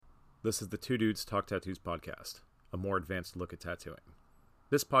This is the Two Dudes Talk Tattoos podcast, a more advanced look at tattooing.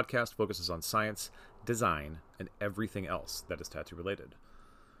 This podcast focuses on science, design, and everything else that is tattoo related.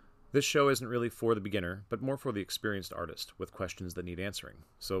 This show isn't really for the beginner, but more for the experienced artist with questions that need answering,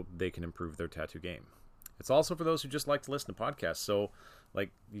 so they can improve their tattoo game. It's also for those who just like to listen to podcasts, so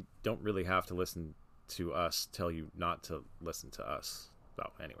you don't really have to listen to us tell you not to listen to us.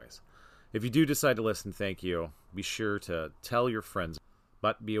 Well, anyways. If you do decide to listen, thank you. Be sure to tell your friends.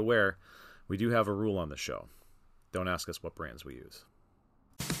 But be aware, we do have a rule on the show. Don't ask us what brands we use.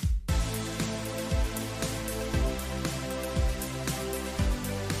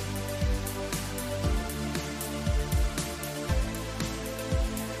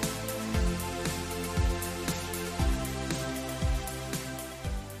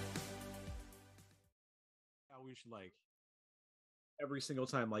 We should every single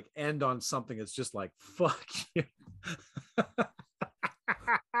time end on something that's just fuck you.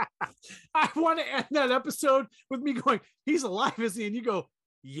 I want to end that episode with me going, he's alive, is he? And you go,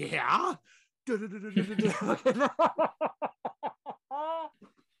 yeah. Oh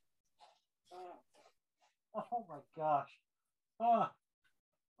my gosh.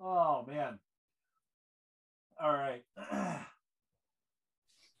 Oh man. All right.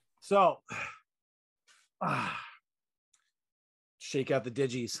 So shake out the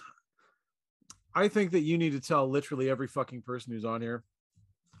digis. I think that you need to tell literally every fucking person who's on here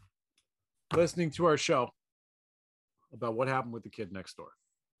listening to our show about what happened with the kid next door.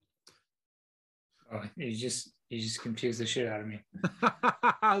 Oh, you just confused the shit out of me.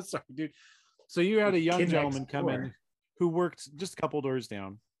 Sorry, dude. So you had a young gentleman come in who worked just a couple doors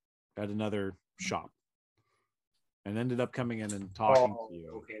down at another shop and ended up coming in and talking to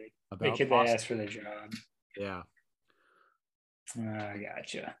you about the kid that asked for the job. Yeah. I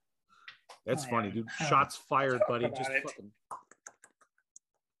gotcha. That's funny, dude. Shots fired, buddy. Just fucking...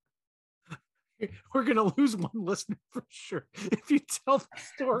 We're gonna lose one listener for sure if you tell the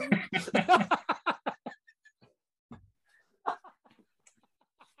story.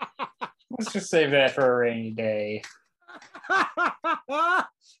 Let's just save that for a rainy day.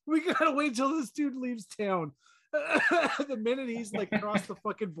 We gotta wait till this dude leaves town. The minute he's across the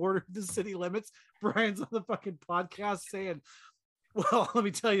fucking border of the city limits, Brian's on the fucking podcast saying, well, let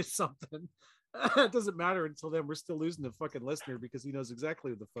me tell you something. It doesn't matter until then. We're still losing the fucking listener because he knows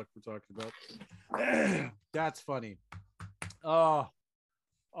exactly what the fuck we're talking about. That's funny. Oh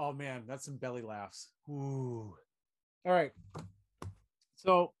man, that's some belly laughs. Ooh. All right.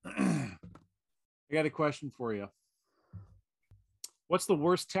 So I got a question for you. What's the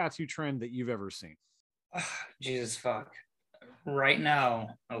worst tattoo trend that you've ever seen? Jesus fuck. Right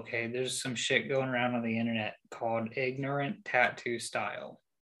now, okay, there's some shit going around on the internet called ignorant tattoo style.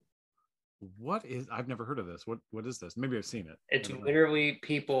 What is? I've never heard of this. What is this? Maybe I've seen it. It's literally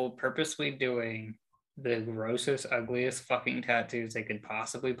people purposely doing the grossest, ugliest fucking tattoos they could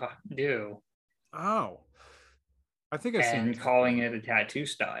possibly do. Oh, I think I've seen it. And calling it a tattoo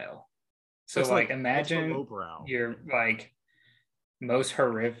style. So imagine your most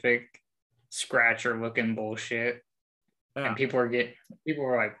horrific scratcher looking bullshit. Yeah. And people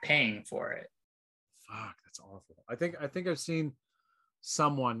are paying for it. Fuck, that's awful. I think I've seen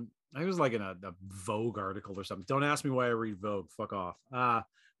someone. I was in a Vogue article or something. Don't ask me why I read Vogue. Fuck off.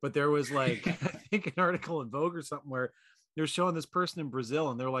 But there was I think an article in Vogue or something where they're showing this person in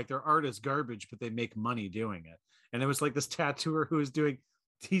Brazil and they're their art is garbage, but they make money doing it. And it was this tattooer who was doing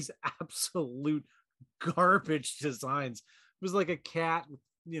these absolute garbage designs. It was a cat,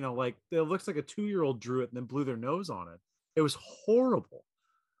 it looks like a 2-year-old drew it and then blew their nose on it. It was horrible.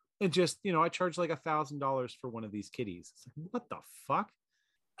 And just, I charged $1,000 for one of these kitties. It's what the fuck?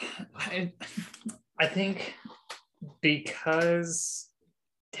 I think because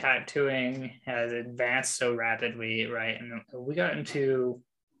tattooing has advanced so rapidly, right? And we got into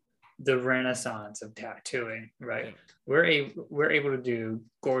the renaissance of tattooing, right? Yeah. We're able to do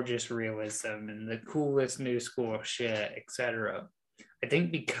gorgeous realism and the coolest new school shit, etc. I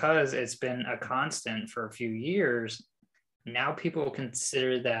think because it's been a constant for a few years, now people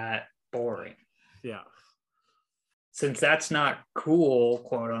consider that boring. Yeah. Since that's not cool,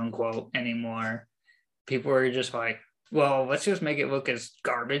 quote unquote, anymore, people are just well, let's just make it look as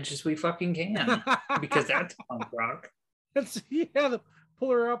garbage as we fucking can because that's punk rock. The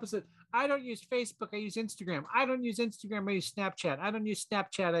polar opposite. I don't use Facebook. I use Instagram. I don't use Instagram. I use Snapchat. I don't use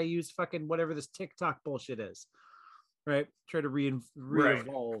Snapchat. I use fucking whatever this TikTok bullshit is. Right? Try to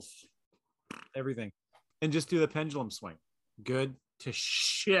re-evolve everything and just do the pendulum swing. Good to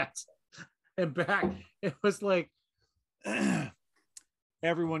shit. And back, it was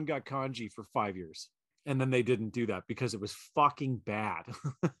everyone got kanji for 5 years. And then they didn't do that because it was fucking bad.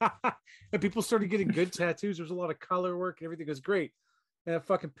 And people started getting good tattoos. There's a lot of color work and everything was great. And that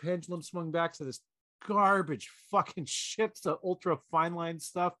fucking pendulum swung back to this garbage fucking shit, the ultra fine line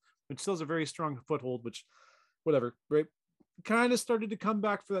stuff, which still has a very strong foothold, which whatever, right? Kind of started to come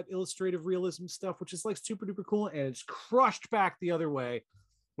back for that illustrative realism stuff, which is like super duper cool. And it's crushed back the other way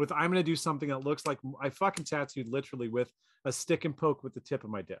with I'm going to do something that looks like I fucking tattooed literally with a stick and poke with the tip of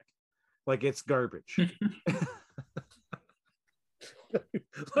my dick. Like it's garbage.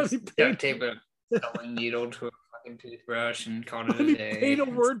 Let me tape a sewing needle to a fucking toothbrush and call it a day. Paint a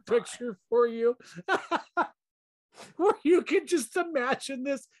word picture for you. Where you can just imagine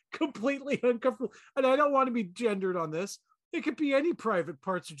this completely uncomfortable. And I don't want to be gendered on this. It could be any private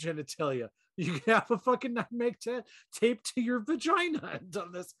parts of genitalia. You can have a fucking nutmeg tape to your vagina and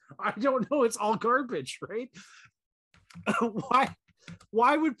done this. I don't know. It's all garbage, right?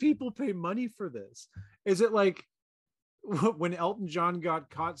 Why would people pay money for this? Is it like when Elton John got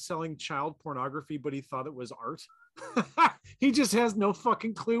caught selling child pornography, but he thought it was art? He just has no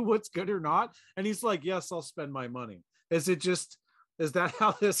fucking clue what's good or not. And he's like, yes, I'll spend my money. Is that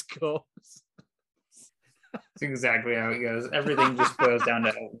how this goes? That's exactly how it goes. Everything just boils down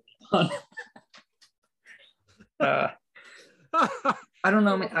to Elton John. I don't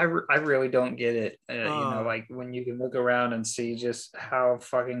know. I really don't get it. You know, like when you can look around and see just how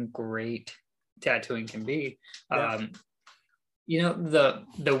fucking great tattooing can be. Yeah. You know,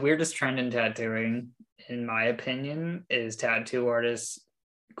 the weirdest trend in tattooing, in my opinion, is tattoo artists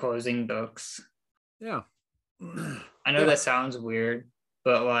closing books. Yeah. I know that sounds weird,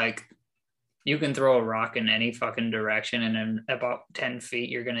 but like you can throw a rock in any fucking direction, and in about 10 feet,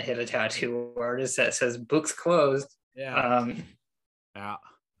 you're gonna hit a tattoo artist that says "books closed." Yeah. Yeah.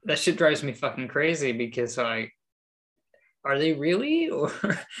 That shit drives me fucking crazy because like, are they really? Or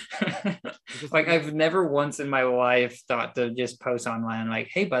like I've never once in my life thought to just post online like,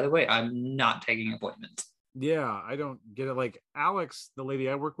 hey, by the way, I'm not taking appointments. Yeah, I don't get it. Like Alex, the lady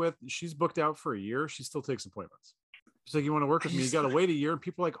I work with, she's booked out for a year. She still takes appointments. She's like, you want to work with me? You got to wait a year. And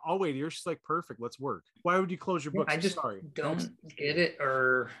people are like, I'll wait a year. She's like, perfect. Let's work. Why would you close your books? I just don't get it.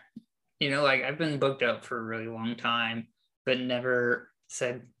 Or, you know, like I've been booked out for a really long time, but never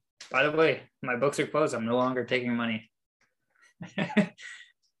said, by the way, my books are closed. I'm no longer taking money.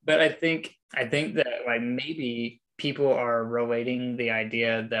 But I think that like maybe people are relating the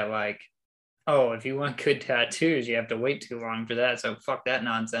idea that like, oh, if you want good tattoos, you have to wait too long for that. So fuck that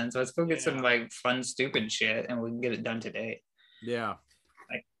nonsense. Let's go get some like fun, stupid shit and we can get it done today. Yeah.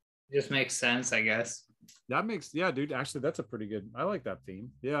 Like it just makes sense, I guess. That makes, yeah, dude, actually that's a pretty good, I like that theme.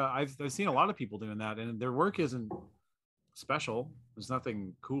 Yeah. I've seen a lot of people doing that and their work isn't special. There's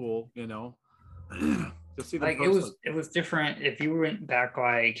nothing cool, you know. To see like it was different if you went back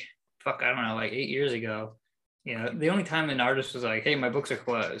like fuck, I don't know, like 8 years ago. You know, the only time an artist was like, hey, my books are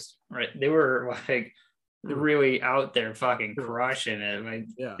closed, right? They were like really out there fucking crushing it.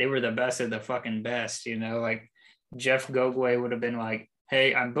 Like they were the best of the fucking best, you know, like Jeff Gogway would have been like,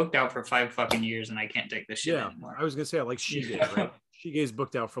 hey, I'm booked out for 5 fucking years and I can't take this shit anymore. I was gonna say like Shige, right? Shige's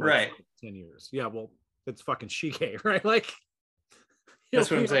booked out for like 10 years. Yeah, well, it's fucking Shige, right? Like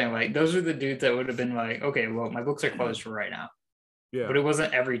that's what I'm saying. Like those are the dudes that would have been like, okay, well, my books are closed for right now. Yeah. But it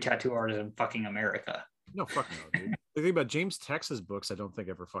wasn't every tattoo artist in fucking America. No fucking no, dude. The thing about James Tex's books, I don't think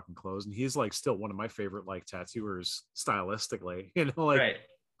ever fucking closed, and he's like still one of my favorite like tattooers stylistically. You know, like,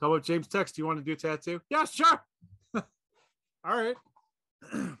 how about James Tex? Do you want to do a tattoo? Yeah, sure. All right,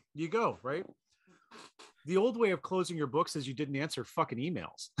 you go. Right. The old way of closing your books is you didn't answer fucking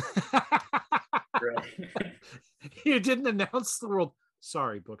emails. You didn't announce to the world,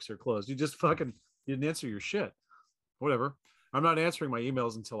 sorry, books are closed. You just fucking didn't answer your shit. Whatever. I'm not answering my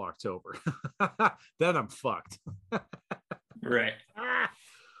emails until October. Then I'm fucked. Right.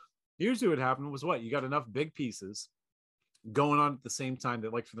 Usually what happened was what? You got enough big pieces going on at the same time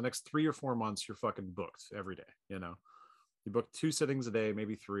that like for the next 3 or 4 months, you're fucking booked every day. You know, you book 2 sittings a day,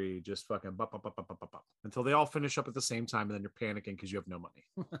 maybe 3, just fucking until they all finish up at the same time. And then you're panicking because you have no money.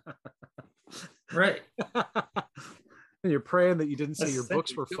 Right. And you're praying that you didn't say your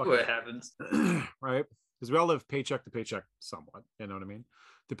books were fucking. What happens. Right. Because we all live paycheck to paycheck somewhat, you know what I mean?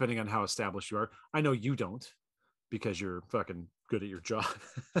 Depending on how established you are. I know you don't because you're fucking good at your job.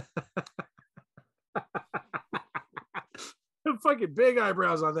 Fucking big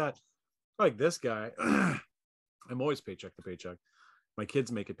eyebrows on that. Like this guy. I'm always paycheck to paycheck. My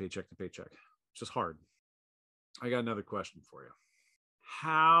kids make it paycheck to paycheck. It's just hard. I got another question for you.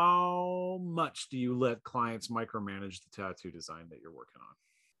 How much do you let clients micromanage the tattoo design that you're working on?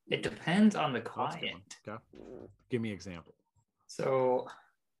 It depends on the client. Okay. Give me an example. So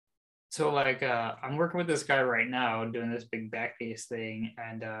So like I'm working with this guy right now doing this big back piece thing,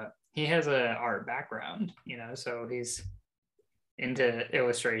 and he has a art background, so he's into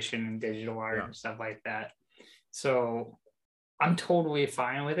illustration and digital art Yeah. and stuff like that. So I'm totally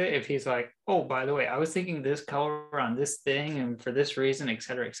fine with it if he's like, oh, by the way, I was thinking this color on this thing and for this reason, et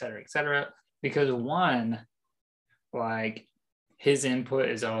cetera, et cetera, et cetera. Because one, like his input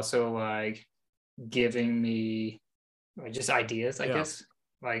is also like giving me just ideas, I Yeah. guess.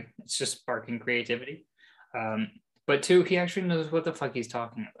 Like it's just sparking creativity. But two, he actually knows what the fuck he's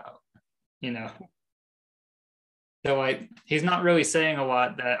talking about, you know. So like he's not really saying a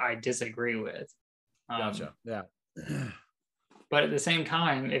lot that I disagree with. Gotcha. Yeah. But at the same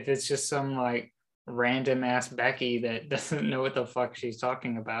time, if it's just some like random ass Becky that doesn't know what the fuck she's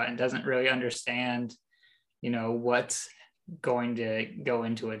talking about and doesn't really understand, what's going to go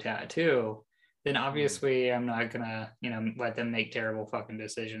into a tattoo, then obviously I'm not gonna, let them make terrible fucking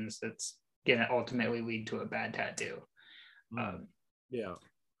decisions that's gonna ultimately lead to a bad tattoo. Yeah.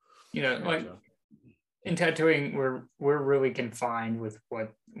 Like in tattooing, we're really confined with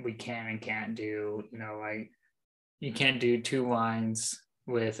what we can and can't do. Like you can't do two lines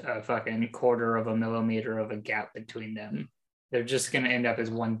with a fucking quarter of a millimeter of a gap between them. They're just gonna end up as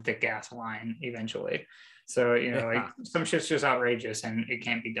one thick ass line eventually. So like some shit's just outrageous and it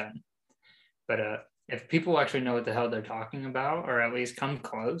can't be done. But if people actually know what the hell they're talking about, or at least come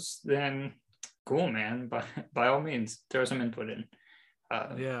close, then cool, man. But by all means, throw some input in.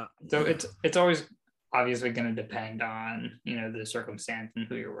 Yeah. So it's always obviously going to depend on the circumstance and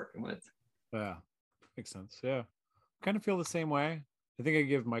who you're working with. Yeah. Makes sense. Yeah. Kind of feel the same way. I think I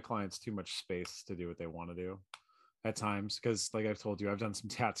give my clients too much space to do what they want to do at times because, like I've told you, I've done some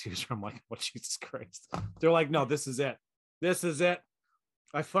tattoos where I'm like, "What, Jesus Christ?" They're like, "No, this is it. This is it.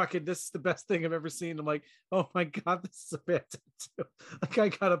 This is the best thing I've ever seen." I'm like, "Oh my God, this is a bad tattoo." Like I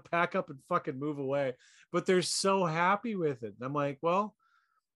gotta pack up and fucking move away. But they're so happy with it. And I'm like, well,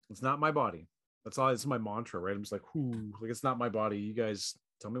 it's not my body. That's all. It's my mantra, right? I'm just like, whoo, like it's not my body. You guys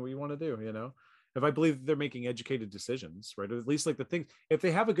tell me what you want to do. If I believe they're making educated decisions, right? Or at least like the thing, if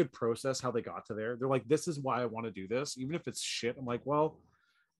they have a good process, how they got to there, they're like, this is why I want to do this. Even if it's shit, I'm like, well,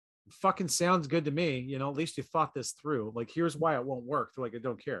 fucking sounds good to me. At least you thought this through. Like, here's why it won't work. They're like, I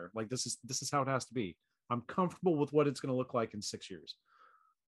don't care. Like, this is how it has to be. I'm comfortable with what it's going to look like in 6 years.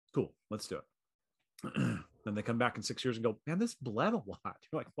 Cool. Let's do it. Then they come back in 6 years and go, man, this bled a lot.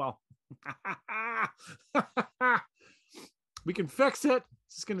 You're like, well, we can fix it.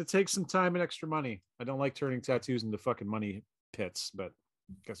 It's just going to take some time and extra money. I don't like turning tattoos into fucking money pits, but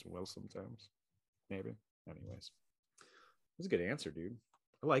I guess it will sometimes. Maybe. Anyways, that's a good answer, dude.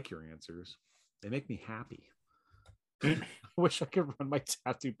 I like your answers. They make me happy. I wish I could run my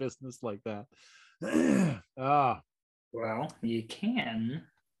tattoo business like that. Well, you can.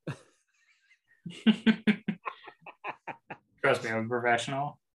 Trust me, I'm a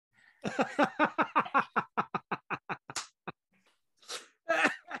professional.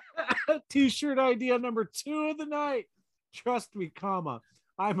 T-shirt idea number 2 of the night. Trust me, comma,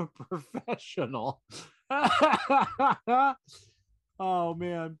 I'm a professional. Oh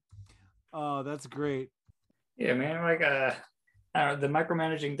man. Oh, that's great. Yeah, man. Like the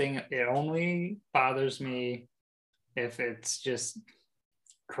micromanaging thing, it only bothers me if it's just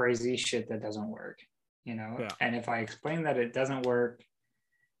crazy shit that doesn't work, Yeah. And if I explain that it doesn't work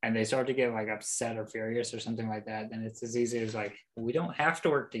and they start to get like upset or furious or something like that, then it's as easy as like, we don't have to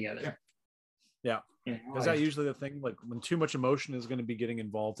work together. Yeah. Is that usually the thing? Like when too much emotion is going to be getting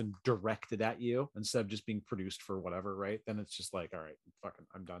involved and directed at you instead of just being produced for whatever, right? Then it's just like, all right, fucking,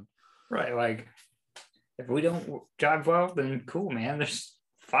 I'm done. Right. Like if we don't jive well, then cool, man. There's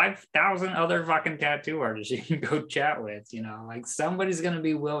 5,000 other fucking tattoo artists you can go chat with, like somebody's going to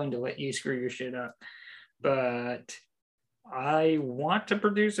be willing to let you screw your shit up. But I want to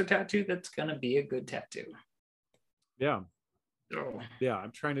produce a tattoo that's going to be a good tattoo. Yeah. So, yeah,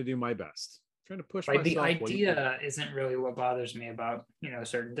 I'm trying to do my best. I'm trying to push like myself. The idea isn't really what bothers me about,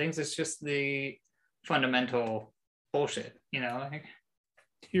 certain things. It's just the fundamental bullshit, like,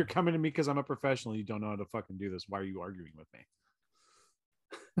 you're coming to me because I'm a professional. You don't know how to fucking do this. Why are you arguing with me?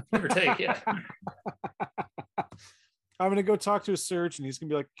 Give or take, yeah. I'm going to go talk to a surgeon. He's going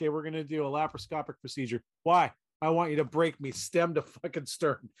to be like, okay, we're going to do a laparoscopic procedure. Why? I want you to break me stem to fucking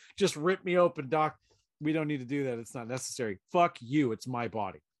stern. Just rip me open, doc. We don't need to do that. It's not necessary. Fuck you. It's my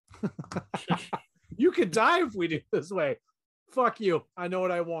body. You could die if we do this way. Fuck you. I know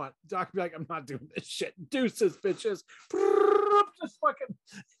what I want. Doc be like, I'm not doing this shit. Deuces, bitches. Just fucking.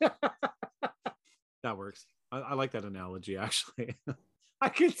 That works. I like that analogy, actually. I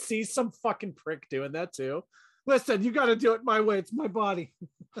could see some fucking prick doing that too. Listen, you got to do it my way. It's my body.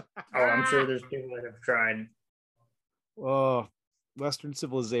 Oh, I'm sure there's people that have tried. Oh, Western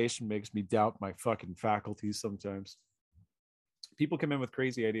civilization makes me doubt my fucking faculties sometimes. People come in with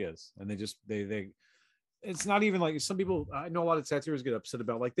crazy ideas and they it's not even like some people. I know a lot of tattooers get upset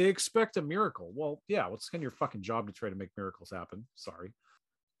about like they expect a miracle. Well, yeah, well, it's kind of your fucking job to try to make miracles happen. Sorry.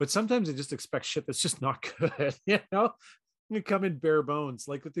 But sometimes they just expect shit that's just not good, You come in bare bones,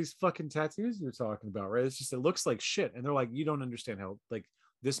 like with these fucking tattoos you're talking about, right? It's just, it looks like shit. And they're like, you don't understand how, like,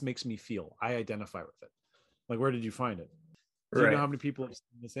 this makes me feel. I identify with it. Like, where did you find it? Do you know Right. how many people have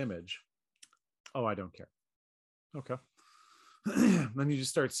seen this image? Oh, I don't care. Okay. Then you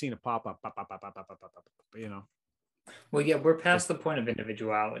just start seeing it pop up, you know? Well, yeah, we're Like, past the point of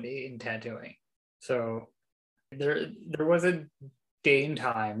individuality in tattooing. So there was a day and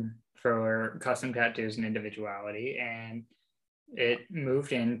time for custom tattoos and individuality, and it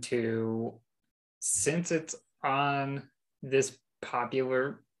moved into, since it's on this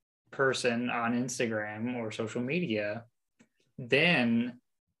popular person on Instagram or social media, then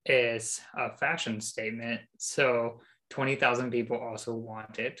it's a fashion statement. So 20,000 people also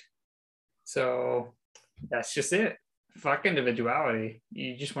want it. So that's just it. Fuck individuality.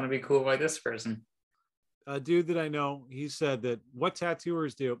 You just want to be cool like this person. a dude that I know, he said that what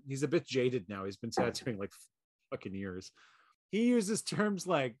tattooers do, he's a bit jaded now. He's been tattooing like fucking years. He uses terms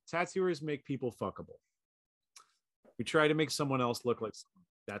like tattooers make people fuckable. We try to make someone else look like someone.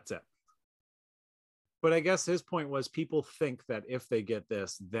 That's it. But I guess his point was people think that if they get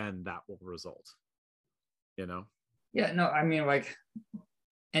this, then that will result. You know? Yeah, no, I mean, like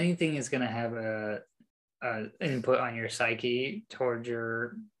anything is going to have a input on your psyche towards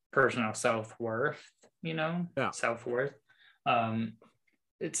your personal self-worth, Yeah. self-worth.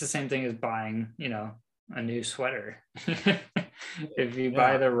 It's the same thing as buying, a new sweater. If you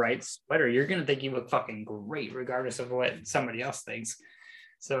buy Yeah. the right sweater, you're going to think you look fucking great, regardless of what somebody else thinks.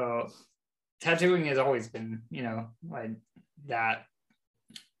 So tattooing has always been, like that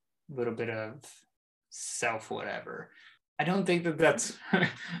little bit of self whatever. I don't think that that's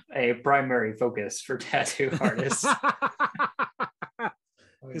a primary focus for tattoo artists.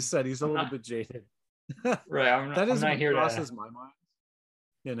 He said he's a little bit jaded. Right. That I'm isn't not what here crosses to my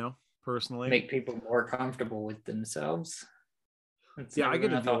mind, personally. make people more comfortable with themselves. It's Yeah, never I get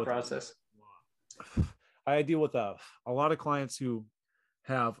been to a deal thought with process. I deal with a lot of clients who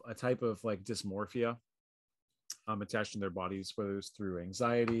have a type of like dysmorphia attached in their bodies, whether it's through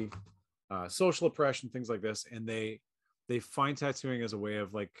anxiety, social oppression, things like this, and they find tattooing as a way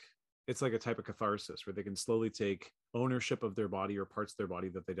of like, it's like a type of catharsis where they can slowly take ownership of their body or parts of their body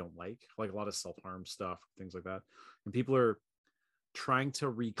that they don't like a lot of self-harm stuff, things like that. And people are trying to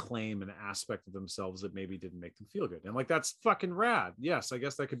reclaim an aspect of themselves that maybe didn't make them feel good. And like, that's fucking rad. Yes, I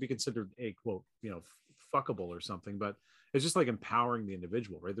guess that could be considered a quote, fuckable or something, but it's just like empowering the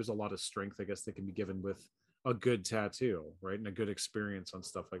individual, right? There's a lot of strength, I guess, that can be given with a good tattoo, right? And a good experience on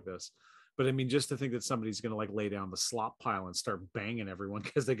stuff like this. But I mean, just to think that somebody's going to like lay down the slop pile and start banging everyone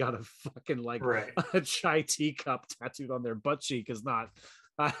because they got a fucking like Right. a chai teacup tattooed on their butt cheek is not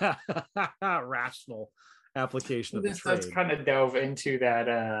a rational application of the Let's trade. kind of delve into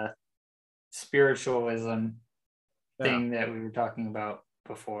that spiritualism Yeah. thing that we were talking about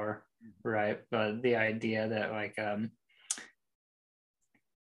before, right? But the idea that like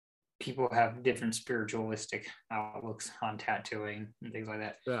people have different spiritualistic outlooks on tattooing and things like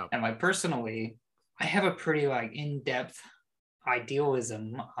that. Yeah. And like personally, I have a pretty like in-depth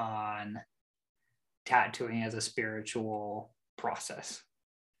idealism on tattooing as a spiritual process.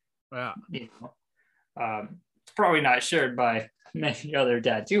 Yeah. It's probably not shared by many other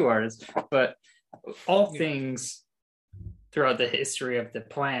tattoo artists, but all things throughout the history of the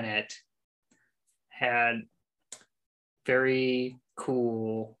planet had very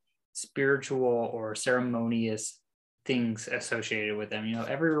cool spiritual or ceremonious things associated with them.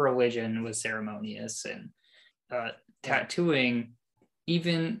 Every religion was ceremonious, and tattooing,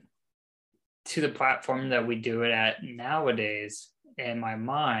 even to the platform that we do it at nowadays, in my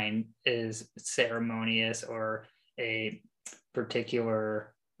mind, is ceremonious or a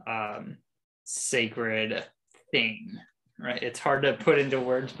particular sacred thing, right? It's hard to put into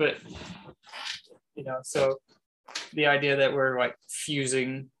words, but so the idea that we're like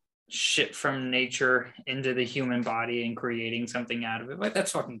fusing shit from nature into the human body and creating something out of it, like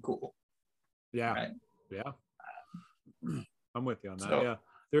that's fucking cool. Yeah. Right? Yeah. I'm with you on that. So, yeah.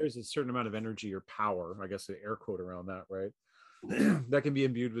 There is a certain amount of energy or power, I guess, an air quote around that, right? That can be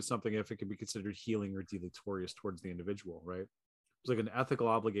imbued with something if it can be considered healing or deleterious towards the individual, right? It's like an ethical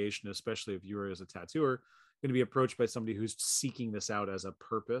obligation, especially if you are as a tattooer going to be approached by somebody who's seeking this out as a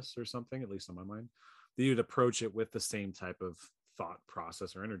purpose or something, at least in my mind, that you'd approach it with the same type of thought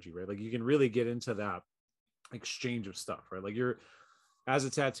process or energy, right? Like you can really get into that exchange of stuff, right? Like you're, as a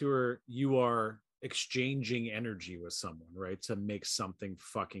tattooer, you are exchanging energy with someone, right? To make something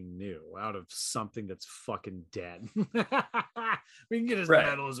fucking new out of something that's fucking dead. We can get as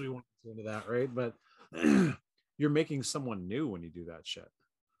metal as we want into that, right? But you're making someone new when you do that shit.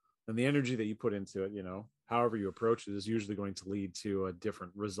 And the energy that you put into it, you know, however you approach it, is usually going to lead to a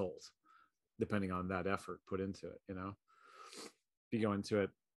different result depending on that effort put into it, you know. If you go into it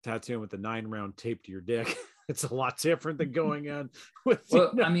tattooing with the 9-round tape to your dick, it's a lot different than going in with,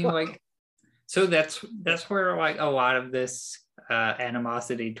 well, I mean, like, so that's where like a lot of this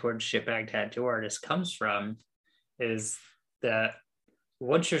animosity towards shitbag tattoo artists comes from, is that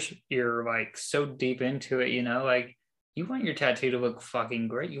once you're like so deep into it, you know, like you want your tattoo to look fucking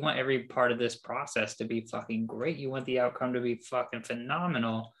great. You want every part of this process to be fucking great. You want the outcome to be fucking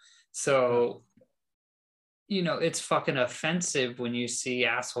phenomenal. So, you know, it's fucking offensive when you see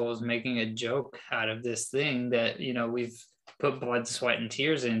assholes making a joke out of this thing that, you know, we've put blood, sweat, and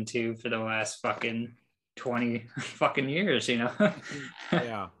tears into for the last fucking 20 fucking years, you know?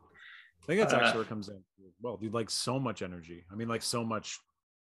 Yeah. I think that's actually where it comes in. Well, dude, like so much energy. I mean, like so much,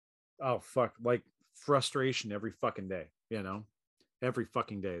 oh, fuck, like frustration every fucking day, you know? Every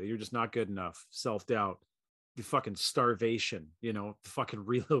fucking day that you're just not good enough, self-doubt, the fucking starvation, you know, fucking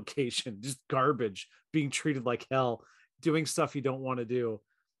relocation, just garbage, being treated like hell, doing stuff you don't want to do.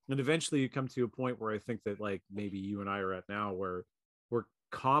 And eventually you come to a point where I think that like maybe you and I are at now, where we're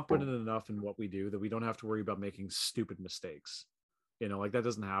competent enough in what we do that we don't have to worry about making stupid mistakes. You know, like that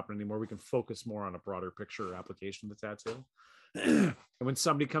doesn't happen anymore. We can focus more on a broader picture or application of the tattoo. And when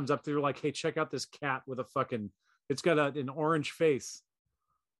somebody comes up to you like, hey, check out this cat with a fucking, it's got an orange face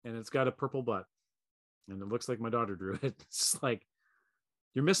and it's got a purple butt and it looks like my daughter drew it. It's like,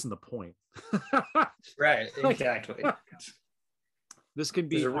 you're missing the point. Right, exactly. This can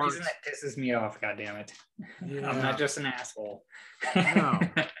be There's a reason that pisses me off, goddammit. Yeah. I'm not just an asshole. No.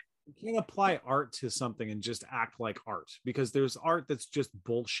 You can't apply art to something and just act like art, because there's art that's just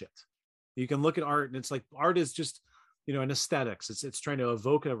bullshit. You can look at art and it's like, art is just, you know, an aesthetics. It's trying to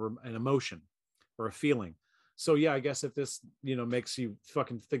evoke an emotion or a feeling. So yeah, I guess if this, you know, makes you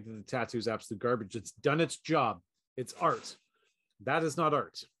fucking think that the tattoo is absolute garbage, it's done its job. It's art. That is not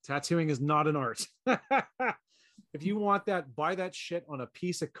art. Tattooing is not an art. If you want that, buy that shit on a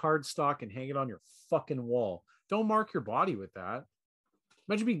piece of cardstock and hang it on your fucking wall. Don't mark your body with that.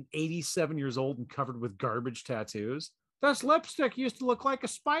 Imagine being 87 years old and covered with garbage tattoos. This lipstick used to look like a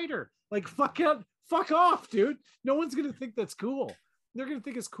spider. Like, fuck off, dude. No one's going to think that's cool. They're going to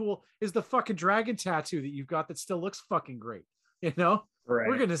think it's cool is the fucking dragon tattoo that you've got that still looks fucking great. You know? Right.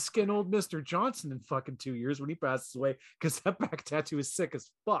 We're going to skin old Mr. Johnson in fucking 2 years when he passes away, because that back tattoo is sick as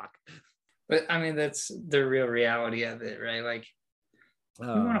fuck. But I mean, that's the real reality of it, right? Like, you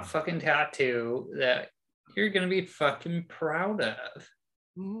want a fucking tattoo that you're going to be fucking proud of.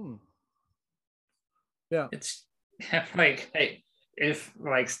 Mm-hmm. Yeah. It's like, hey, if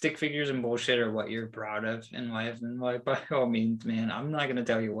like stick figures and bullshit are what you're proud of in life, then like, by all means, man, I'm not going to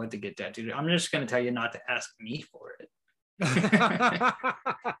tell you what to get tattooed. I'm just going to tell you not to ask me for it.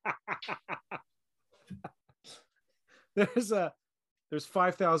 There's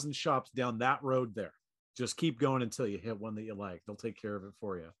 5,000 shops down that road there. Just keep going until you hit one that you like. They'll take care of it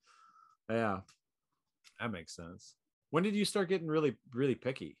for you. Yeah, that makes sense. When did you start getting really, really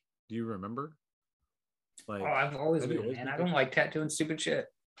picky? Do you remember? Like, I've always been, man. I don't like tattooing stupid shit.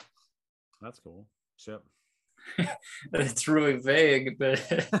 That's cool. Shit. It's really vague, but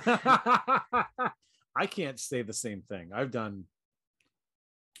I can't say the same thing. I've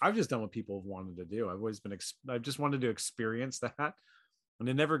just done what people have wanted to do. I've just wanted to experience that. And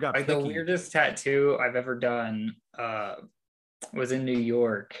it never got like picky. The weirdest tattoo I've ever done was in New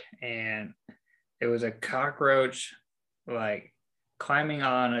York, and it was a cockroach like climbing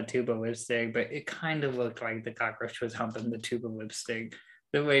on a tube of lipstick, but it kind of looked like the cockroach was humping the tube of lipstick.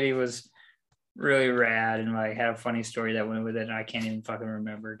 The lady was really rad and like had a funny story that went with it, and I can't even fucking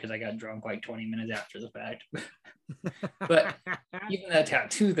remember because I got drunk like 20 minutes after the fact. But even that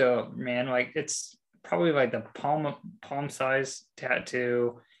tattoo though, man, like it's probably like the palm size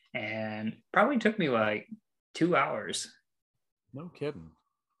tattoo, and probably took me like 2 hours. No kidding.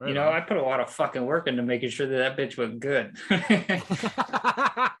 Right, you know, I put a lot of fucking work into making sure that bitch looked good.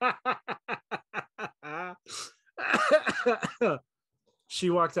 She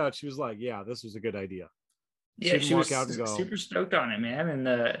walked out. She was like, "Yeah, this was a good idea." Yeah, she was out and go, super stoked on it, man.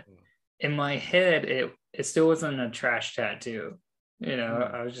 And in my head, it still wasn't a trash tattoo. You know,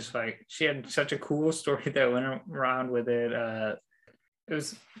 I was just like, she had such a cool story that went around with it. It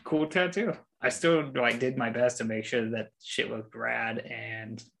was a cool tattoo. I still like did my best to make sure that shit looked rad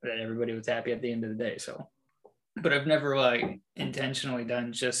and that everybody was happy at the end of the day. So, but I've never like intentionally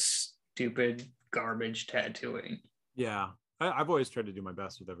done just stupid garbage tattooing. Yeah, I've always tried to do my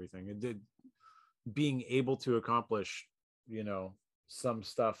best with everything. It did being able to accomplish, some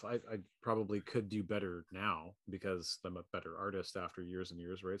stuff. I probably could do better now because I'm a better artist after years and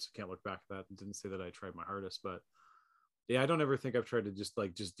years, right? So can't look back at that and didn't say that I tried my hardest, but yeah, I don't ever think I've tried to just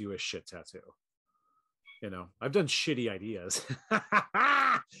do a shit tattoo. I've done shitty ideas.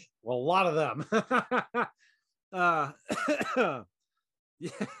 Well, a lot of them. Yeah.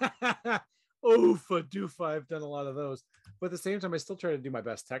 Oofa doofa. I've done a lot of those. But at the same time, I still try to do my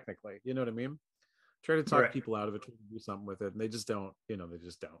best technically. You know what I mean? Try to talk people out of it, try to do something with it. And they just don't, they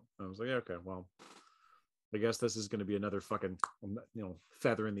just don't. And I was like, okay, well, I guess this is going to be another fucking,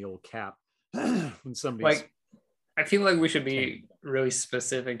 feather in the old cap. When somebody's I feel like we should be really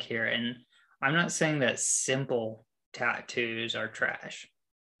specific here. And I'm not saying that simple tattoos are trash,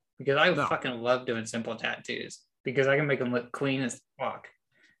 because I fucking love doing simple tattoos because I can make them look clean as fuck.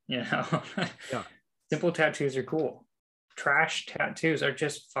 Yeah. Simple tattoos are cool. Trash tattoos are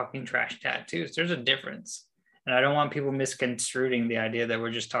just fucking trash tattoos. There's a difference. And I don't want people misconstruing the idea that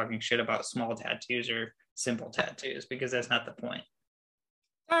we're just talking shit about small tattoos or simple tattoos, because that's not the point.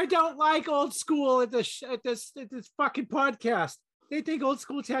 I don't like old school at this fucking podcast. They think old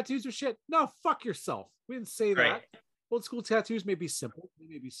school tattoos are shit. No, fuck yourself. We didn't say that. Right. Old school tattoos may be simple, they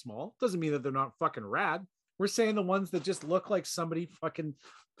may be small. Doesn't mean that they're not fucking rad. We're saying the ones that just look like somebody fucking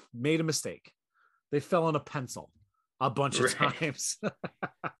made a mistake. They fell on a pencil a bunch of times.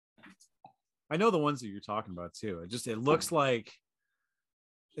 I know the ones that you're talking about too. It just looks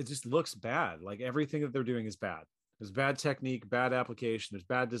bad. Like everything that they're doing is bad. There's bad technique, bad application, there's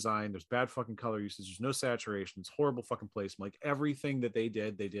bad design, there's bad fucking color usage, there's no saturation, it's horrible fucking placement. Like everything that they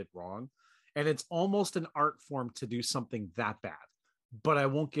did wrong. And it's almost an art form to do something that bad. But I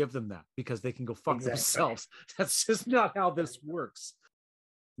won't give them that because they can go fuck themselves. That's just not how this works.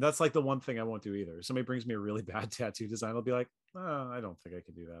 That's like the one thing I won't do either. If somebody brings me a really bad tattoo design, I'll be like, I don't think I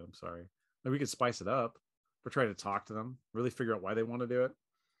can do that. I'm sorry. Maybe we could spice it up or try to talk to them, really figure out why they want to do it,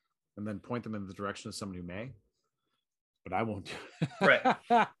 and then point them in the direction of someone who may. But I won't do it.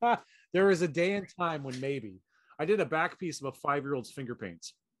 Right. There was a day and time when maybe I did a back piece of a 5-year-old's finger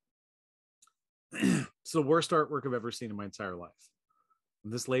paints. It's the worst artwork I've ever seen in my entire life.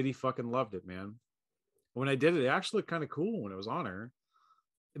 And this lady fucking loved it, man. When I did it, it actually looked kind of cool when it was on her,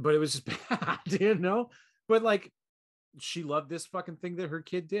 but it was just bad, But like, she loved this fucking thing that her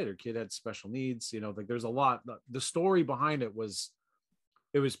kid did. Her kid had special needs, like there's a lot. The story behind it was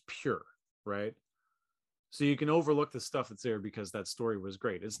pure, right? So you can overlook the stuff that's there because that story was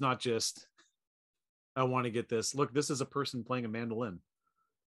great. It's not just, I want to get this. Look, this is a person playing a mandolin.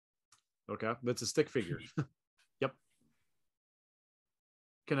 Okay, that's a stick figure. Yep.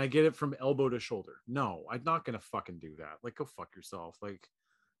 Can I get it from elbow to shoulder? No, I'm not gonna fucking do that. Like, go fuck yourself. Like,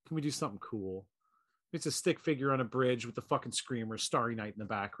 can we do something cool? It's a stick figure on a bridge with the fucking screamer, Starry Night in the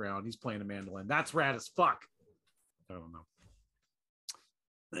background. He's playing a mandolin. That's rad as fuck. I don't know.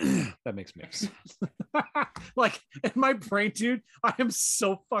 That makes me upset. Like, in my brain, dude, I am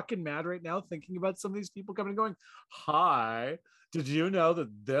so fucking mad right now thinking about some of these people coming and going, hi, did you know that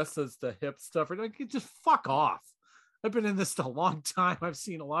this is the hip stuff? Like, just fuck off. I've been in this a long time. I've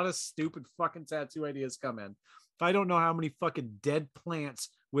seen a lot of stupid fucking tattoo ideas come in. I don't know how many fucking dead plants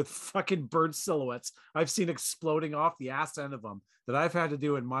with fucking bird silhouettes I've seen exploding off the ass end of them that I've had to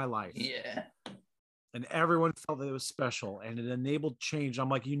do in my life. Yeah. And everyone felt that it was special and it enabled change. I'm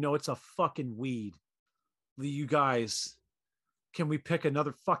like, it's a fucking weed. You guys, can we pick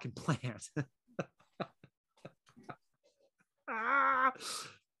another fucking plant?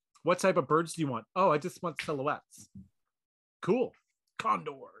 What type of birds do you want? Oh, I just want silhouettes. Cool.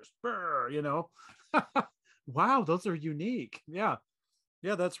 Condors. Brr, Wow, those are unique. Yeah,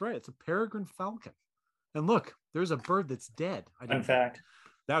 that's right. It's a peregrine falcon. And look, there's a bird that's dead. In fact,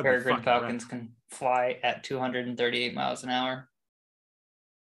 peregrine falcons can fly at 238 miles an hour.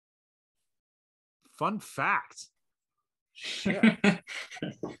 Fun fact. Shit.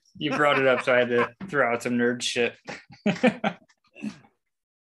 You brought it up, so I had to throw out some nerd shit.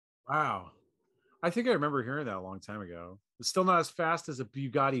 Wow. I think I remember hearing that a long time ago. It's still not as fast as a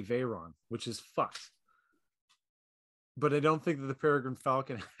Bugatti Veyron, which is fucked. But I don't think that the peregrine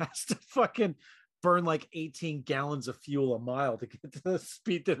falcon has to fucking burn like 18 gallons of fuel a mile to get to the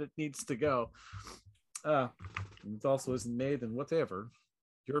speed that it needs to go. It also isn't made in whatever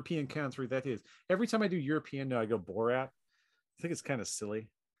European country that is. Every time I do European now, I go Borat. I think it's kind of silly.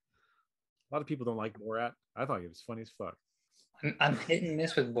 A lot of people don't like Borat. I thought it was funny as fuck. I'm hit and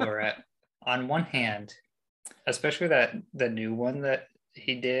miss with Borat. On one hand, especially the new one that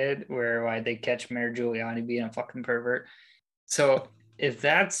he did, where like they catch Mayor Giuliani being a fucking pervert. So if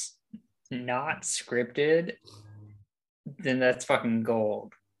that's not scripted, then that's fucking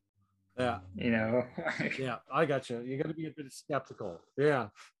gold. Yeah. You know? Yeah, I got you. You got to be a bit skeptical. Yeah.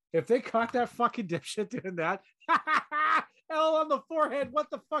 If they caught that fucking dipshit doing that, L on the forehead.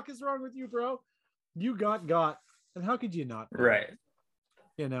 What the fuck is wrong with you, bro? You got. And how could you not? Right.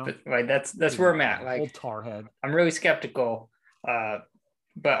 You know? But like that's where I'm at. Like old tarhead. I'm really skeptical.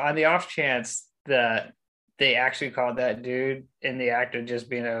 But on the off chance that they actually called that dude in the act of just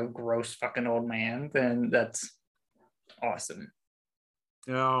being a gross fucking old man, then that's awesome.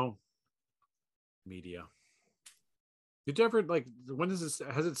 No. Media. Did you ever like when is this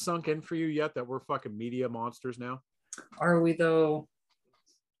has it sunk in for you yet that we're fucking media monsters now? Are we though?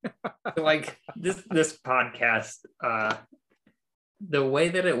 Like this podcast, the way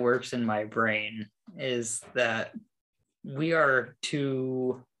that it works in my brain is that we are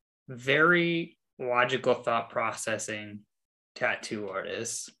two very logical thought processing tattoo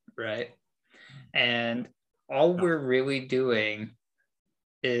artists, right? And all we're really doing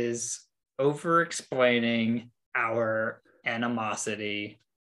is over explaining our animosity.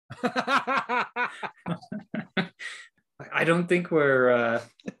 I don't think we're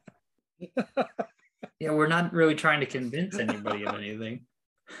we're not really trying to convince anybody of anything.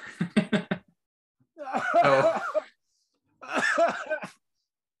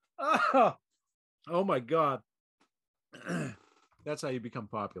 Oh my god. That's how you become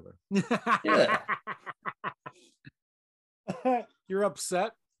popular. Yeah. You're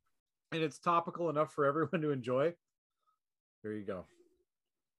upset and it's topical enough for everyone to enjoy. There you go.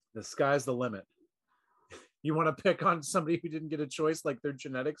 The sky's the limit. You want to pick on somebody who didn't get a choice, like their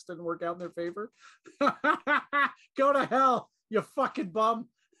genetics didn't work out in their favor? Go to hell, you fucking bum.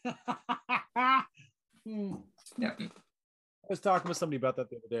 Yeah. I was talking with somebody about that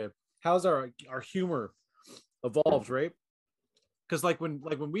the other day. How's our humor evolved, right? Because like when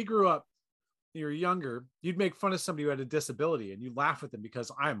we grew up, you were younger, you'd make fun of somebody who had a disability and you laugh at them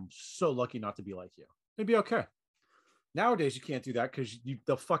because I'm so lucky not to be like you. It'd be okay. Nowadays, you can't do that because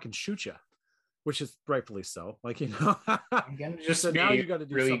they'll fucking shoot you, which is rightfully so. like, you know, I'm gonna just so now you got to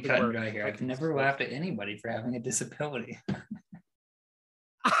do really something cut and where dry here. I've never laughed at anybody for having a disability.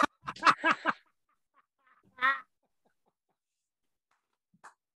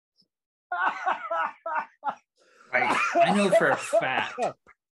 Like, I know for a fact,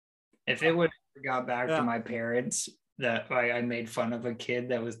 if it would have got back to my parents that like I made fun of a kid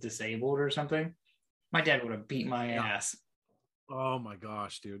that was disabled or something, my dad would have beat my ass. Oh my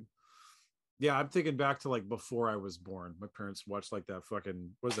gosh, dude. Yeah, I'm thinking back to like before I was born. My parents watched like that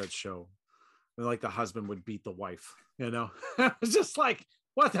fucking, what was that show? And like the husband would beat the wife, you know? It's just like,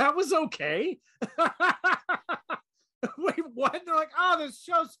 what? That was okay? Wait, what? They're like, oh, this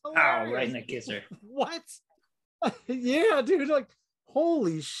show's hilarious. Oh, right in the kisser. What? Yeah, dude. Like,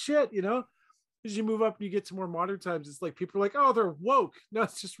 holy shit, you know? As you move up and you get to more modern times, it's like people are like, oh, they're woke. No,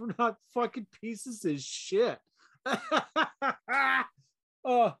 it's just we're not fucking pieces of shit.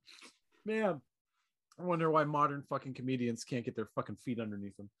 Oh, man. I wonder why modern fucking comedians can't get their fucking feet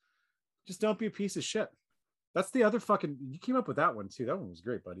underneath them. Just don't be a piece of shit. That's the other fucking, you came up with that one too. That one was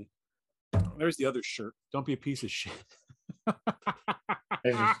great, buddy. There's the other shirt. Don't be a piece of shit.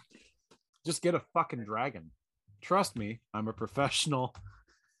 Just get a fucking dragon. Trust me, I'm a professional.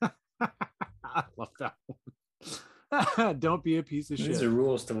 I love that one. Don't be a piece of shit. These are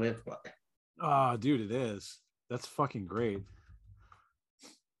rules to live by. Oh, dude, it is. That's fucking great.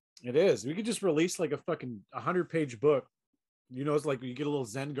 It is. We could just release like a fucking 100-page book. You know, it's like you get a little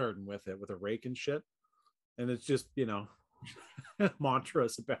Zen garden with it, with a rake and shit. And it's just, you know,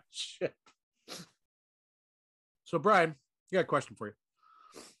 mantras about shit. So, Brian, I got a question for you.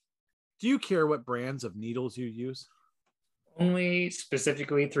 Do you care what brands of needles you use? Only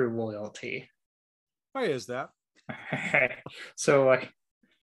specifically through loyalty. Why is that? So, like,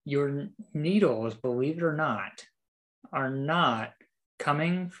 your needles, believe it or not, are not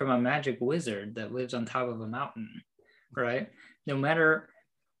coming from a magic wizard that lives on top of a mountain, right? No matter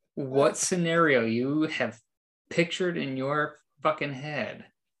what scenario you have pictured in your fucking head,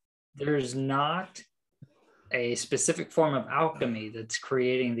 there's not a specific form of alchemy that's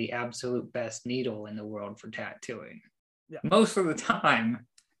creating the absolute best needle in the world for tattooing. Yeah. Most of the time,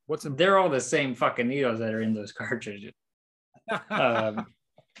 they're all the same fucking needles that are in those cartridges.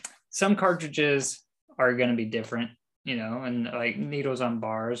 Some cartridges are going to be different, you know, and like needles on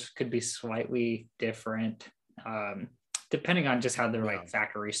bars could be slightly different, depending on just how they're like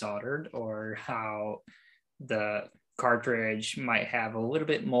factory soldered or how the cartridge might have a little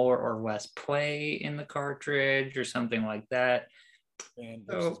bit more or less play in the cartridge or something like that. And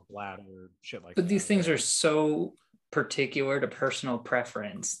versus bladder, shit like but that. These things are so particular to personal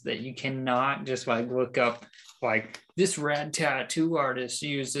preference that you cannot just like look up like this rad tattoo artist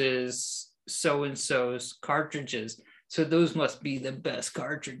uses so and so's cartridges, so those must be the best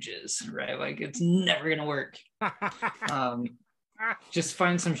cartridges, right? Like it's never gonna work. Just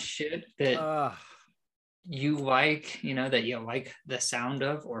find some shit that you like, you know, that you like the sound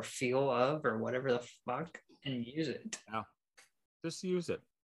of or feel of or whatever the fuck, and use it. Yeah, just use it.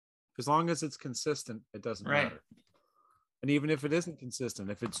 As long as it's consistent, it doesn't matter. And even if it isn't consistent,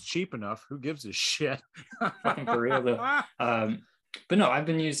 if it's cheap enough, who gives a shit? Fucking for real though. But no, I've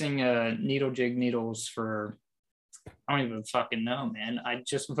been using needle jig needles for, I don't even fucking know, man. I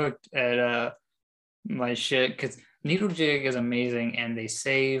just looked at my shit because needle jig is amazing, and they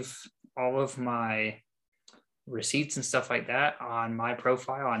save all of my receipts and stuff like that on my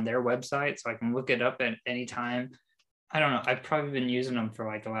profile on their website, so I can look it up at any time. I don't know. I've probably been using them for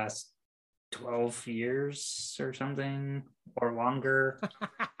like the last 12 years or something, or longer.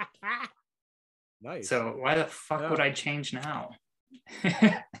 Nice. So why the fuck would I change now?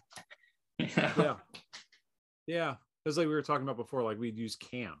 You know? Yeah. It's like we were talking about before, like we'd use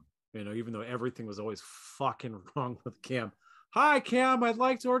Cam, you know, even though everything was always fucking wrong with Cam. Hi, Cam, I'd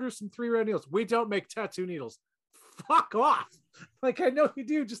like to order some 3 red needles. We don't make tattoo needles. Fuck off. Like, I know you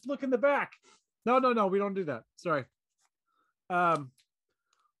do. Just look in the back. No, we don't do that. Sorry.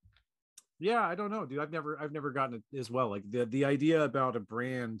 Yeah, I don't know, dude. I've never gotten it as well. Like the idea about a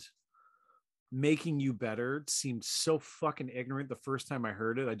brand making you better seemed so fucking ignorant the first time I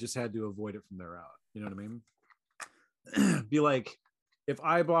heard it. I just had to avoid it from there out. You know what I mean? Be like, if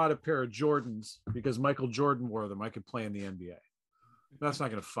I bought a pair of Jordans because Michael Jordan wore them, I could play in the NBA. That's not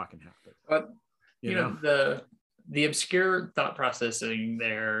gonna fucking happen. But you know the obscure thought processing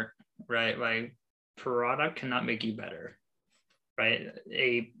there, right? Like product cannot make you better, right?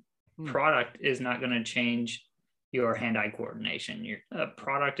 A product is not going to change your hand-eye coordination. A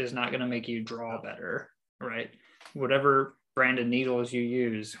product is not going to make you draw better, right? Whatever brand of needles you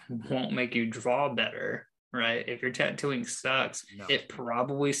use won't make you draw better, right? If your tattooing sucks, it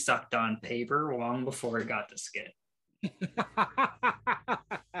probably sucked on paper long before it got to skin.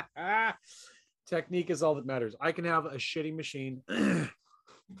 Technique is all that matters. I can have a shitty machine and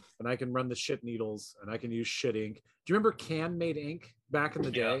I can run the shit needles and I can use shit ink. Do you remember Can made ink back in the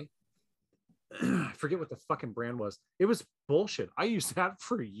day? I forget what the fucking brand was. It was bullshit. I used that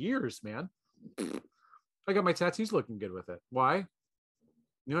for years, man. I got my tattoos looking good with it. Why?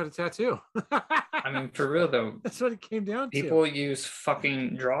 You know how to tattoo. I mean, for real though, that's what it came down to. People use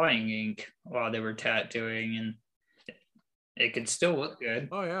fucking drawing ink while they were tattooing, and it could still look good.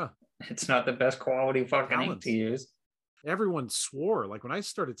 Oh yeah, it's not the best quality fucking ink to use. Everyone swore, like when I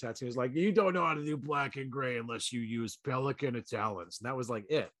started tattooing, it was like, you don't know how to do black and gray unless you use Pelican Italins, and that was like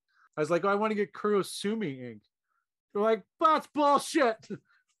it. I was like, oh, I want to get Kurosumi ink. They're like, that's bullshit. And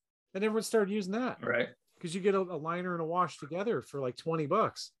everyone started using that. Right. Because you get a liner and a wash together for like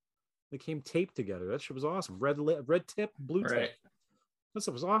 $20. They came taped together. That shit was awesome. Red tip, blue tip. That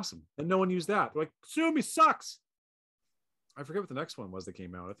stuff was awesome. And no one used that. They're like, Sumi sucks. I forget what the next one was that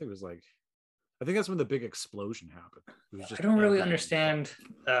came out. I think it was like, I think that's when the big explosion happened. It was just, I don't really understand.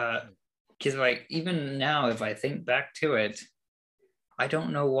 Because like, even now, if I think back to it, I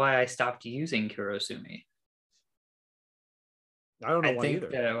don't know why I stopped using Kurosumi. I don't know I why think either.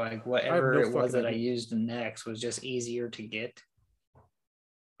 that like whatever it was that I used next was just easier to get.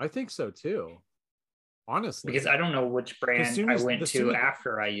 I think so too. Honestly. Because I don't know which brand I went to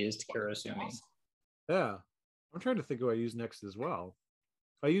after I used Kurosumi. Yeah. I'm trying to think who I use next as well.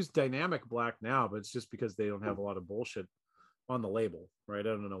 I use Dynamic Black now, but it's just because they don't have a lot of bullshit on the label, right? I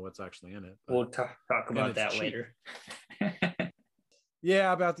don't know what's actually in it. We'll talk about that later.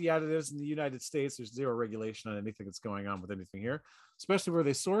 Yeah, about the additives in the United States. There's zero regulation on anything that's going on with anything here, especially where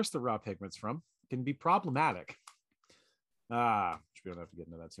they source the raw pigments from. It can be problematic. We don't have to get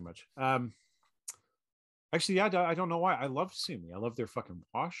into that too much. Actually, yeah, I don't know why. I love Sumi. I love their fucking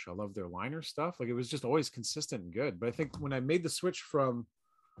wash. I love their liner stuff. Like, it was just always consistent and good. But I think when I made the switch from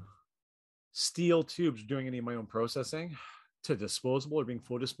steel tubes, doing any of my own processing, to disposable or being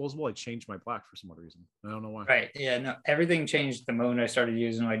full disposable, I changed my black for some odd reason. I don't know why. Right. Yeah. No, everything changed the moment I started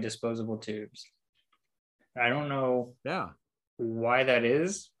using like disposable tubes. I don't know why that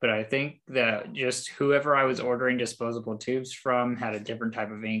is, but I think that just whoever I was ordering disposable tubes from had a different type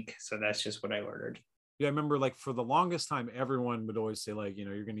of ink. So that's just what I ordered. Yeah, I remember like for the longest time, everyone would always say like, you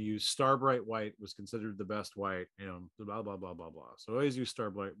know, you're going to use Star Bright White was considered the best white, you know, blah, blah, blah, blah, blah. So I always use Star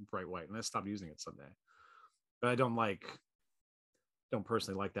Bright White, and I stopped using it someday. but I don't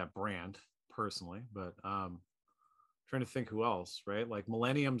personally like that brand personally, but trying to think who else, right? Like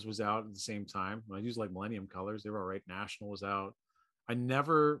Millenniums was out at the same time. I used like Millennium colors. They were all right. National was out. I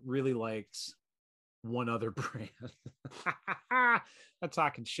never really liked one other brand. I'm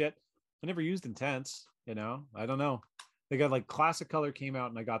talking shit. I never used Intense, I don't know. They got like Classic Color came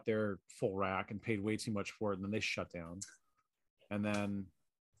out and I got their full rack and paid way too much for it. And then they shut down. And then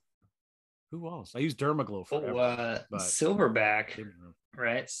who else? I used Dermaglow forever. Silverback,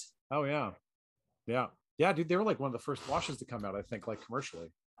 right? Oh yeah. Yeah. Yeah, dude, they were like one of the first washes to come out, I think, like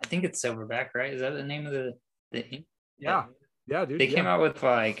commercially. I think it's Silverback, right? Is that the name of the ink? Yeah. Yeah, dude. They came out with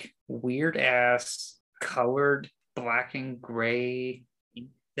like weird ass colored black and gray ink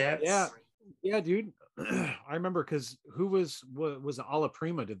sets. Yeah, dude. I remember because who was Alla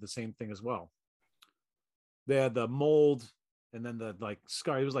Prima did the same thing as well. They had the mold and then the like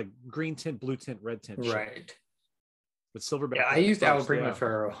sky. It was like green tint, blue tint, red tint. Right. Shit. With Silverback. Yeah, I used Alla Prima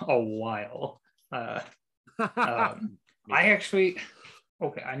for a while. I actually,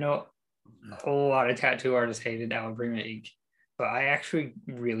 I know a whole lot of tattoo artists hated Alla Prima ink, but I actually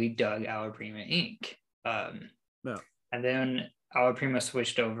really dug Alla Prima ink. And then Alla Prima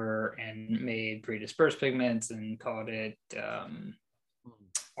switched over and made predispersed pigments and called it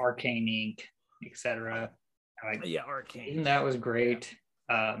Arcane ink, etc. Arcane. That was great.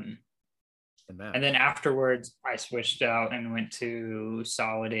 And then afterwards, I switched out and went to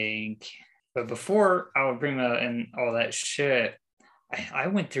solid ink. But before Alla Prima and all that shit, I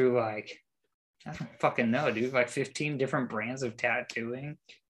went through like, I don't fucking know, dude, like 15 different brands of tattooing.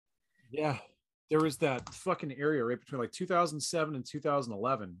 Yeah. There was that fucking area right between like 2007 and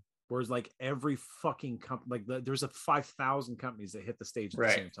 2011, where it's like every fucking company, like there's a 5,000 companies that hit the stage at the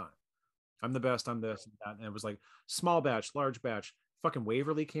same time. I'm the best, I'm this and that. And it was like small batch, large batch. Fucking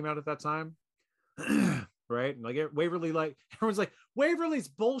Waverly came out at that time. Right? And like Waverly, like everyone's like, Waverly's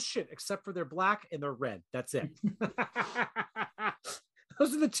bullshit, except for they're black and they're red. That's it.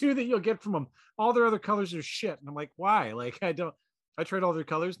 Those are the two that you'll get from them. All their other colors are shit. And I'm like, why? Like, I tried all their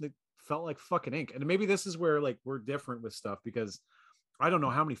colors and they felt like fucking ink. And maybe this is where like we're different with stuff, because I don't know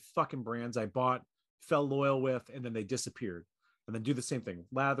how many fucking brands I bought, fell loyal with, and then they disappeared. And then do the same thing,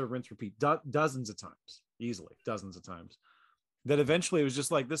 lather, rinse, repeat, dozens of times, easily dozens of times. That eventually it was just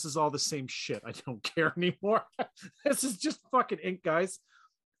like, this is all the same shit. I don't care anymore. This is just fucking ink, guys.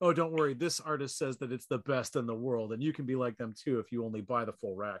 Oh, don't worry. This artist says that it's the best in the world, and you can be like them too if you only buy the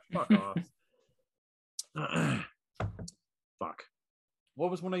full rack. Fuck off. Fuck.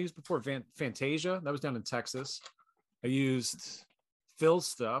 What was one I used before? Fantasia. That was down in Texas. I used Phil's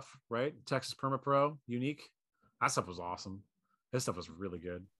stuff, right? Texas Perma Pro, Unique. That stuff was awesome. This stuff was really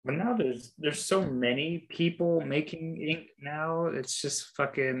good. But now there's so many people making ink now. It's just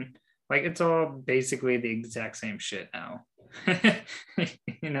fucking like, it's all basically the exact same shit now.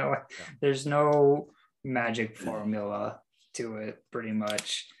 There's no magic formula to it, pretty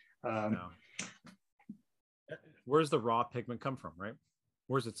much. No. Where's the raw pigment come from, right?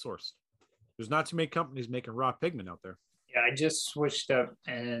 Where's it sourced? There's not too many companies making raw pigment out there. Yeah, I just switched up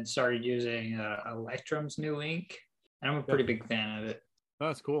and started using Electrum's new ink. I'm a pretty big fan of it. Oh,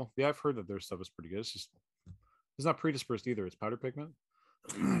 that's cool. Yeah, I've heard that their stuff is pretty good. It's not predispersed either. It's powder pigment.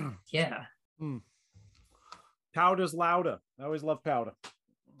 Yeah. Powder's louder. I always love powder.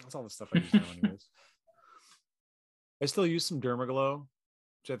 That's all the stuff I use now anyways. I still use some Dermaglow,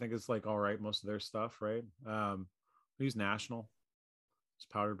 which I think is like all right, most of their stuff, right? I use National. It's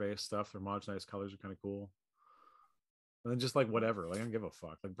powder-based stuff. Their homogenized colors are kind of cool. And then just like whatever. Like, I don't give a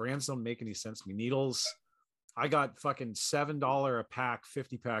fuck. Like, brands don't make any sense to me. Needles. I got fucking $7 a pack,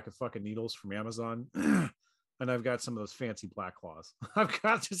 50 pack of fucking needles from Amazon. And I've got some of those fancy Black Claws. I've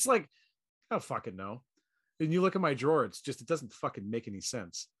got just like, I don't fucking know. And you look at my drawer, it doesn't fucking make any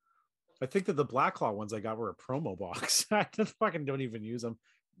sense. I think that the Black Claw ones I got were a promo box. I just fucking don't even use them.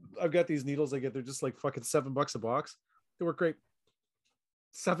 I've got these needles I get, they're just like fucking $7 a box. They work great.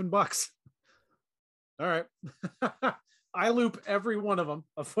 $7. All right. I loop every one of them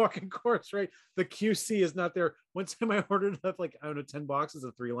a fucking course, right? The QC is not there. One time I ordered up like, I don't know, 10 boxes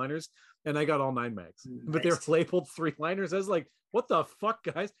of 3-liners and I got all 9 mags, but they're labeled 3-liners. I was like, what the fuck,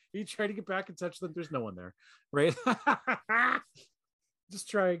 guys? Are you trying to get back in touch with them? There's no one there, right? Just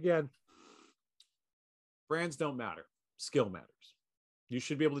try again. Brands don't matter. Skill matters. You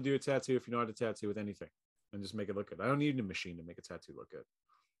should be able to do a tattoo if you know how to tattoo with anything and just make it look good. I don't need a machine to make a tattoo look good.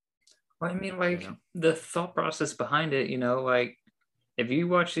 Well, I mean, like, the thought process behind it, like, if you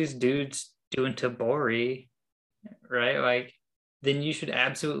watch these dudes doing Tabori, right, like, then you should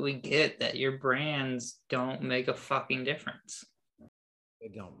absolutely get that your brands don't make a fucking difference. They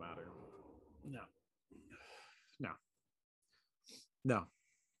don't matter. No. No,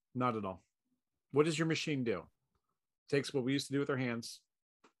 not at all. What does your machine do? Takes what we used to do with our hands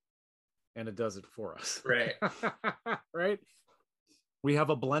and it does it for us. Right. Right. We have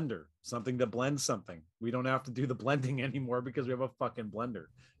a blender, something that blends something. We don't have to do the blending anymore because we have a fucking blender,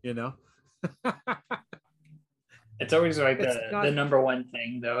 you know? It's always like It's the number one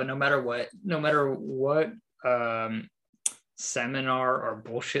thing though, no matter what seminar or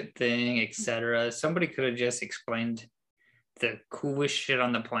bullshit thing, etc. Somebody could have just explained the coolest shit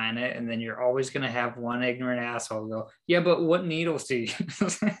on the planet, and then you're always gonna have one ignorant asshole go, yeah, but what needles do you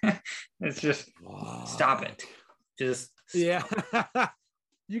use? It's just stop it. Just yeah.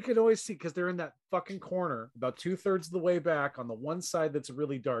 You can always see because they're in that fucking corner about 2/3 of the way back on the one side that's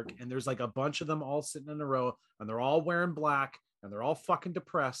really dark, and there's like a bunch of them all sitting in a row, and they're all wearing black, and they're all fucking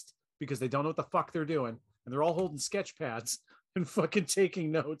depressed because they don't know what the fuck they're doing, and they're all holding sketch pads and fucking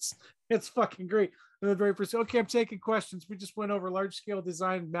taking notes. It's fucking great. And the very first, okay, I'm taking questions. We just went over large scale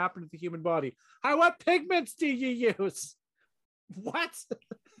design mapping of the human body. Hi, what pigments do you use? What?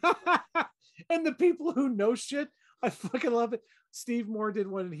 And the people who know shit, I fucking love it. Steve Moore did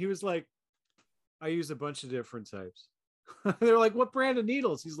one and he was like, I use a bunch of different types. They're like, what brand of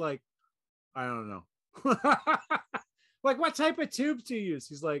needles? He's like, I don't know. Like, what type of tubes do you use?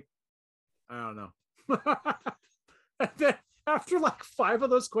 He's like, I don't know. And then after like 5 of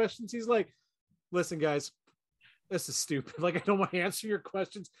those questions, he's like, listen, guys, this is stupid. Like, I don't want to answer your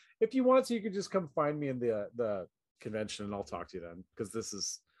questions. If you want to, you can just come find me in the convention and I'll talk to you then, because this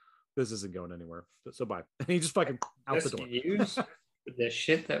isn't going anywhere. So bye. And he just fucking out the door. Use the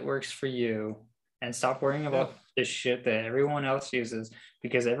shit that works for you and stop worrying about the shit that everyone else uses,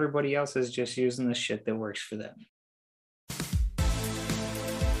 because everybody else is just using the shit that works for them.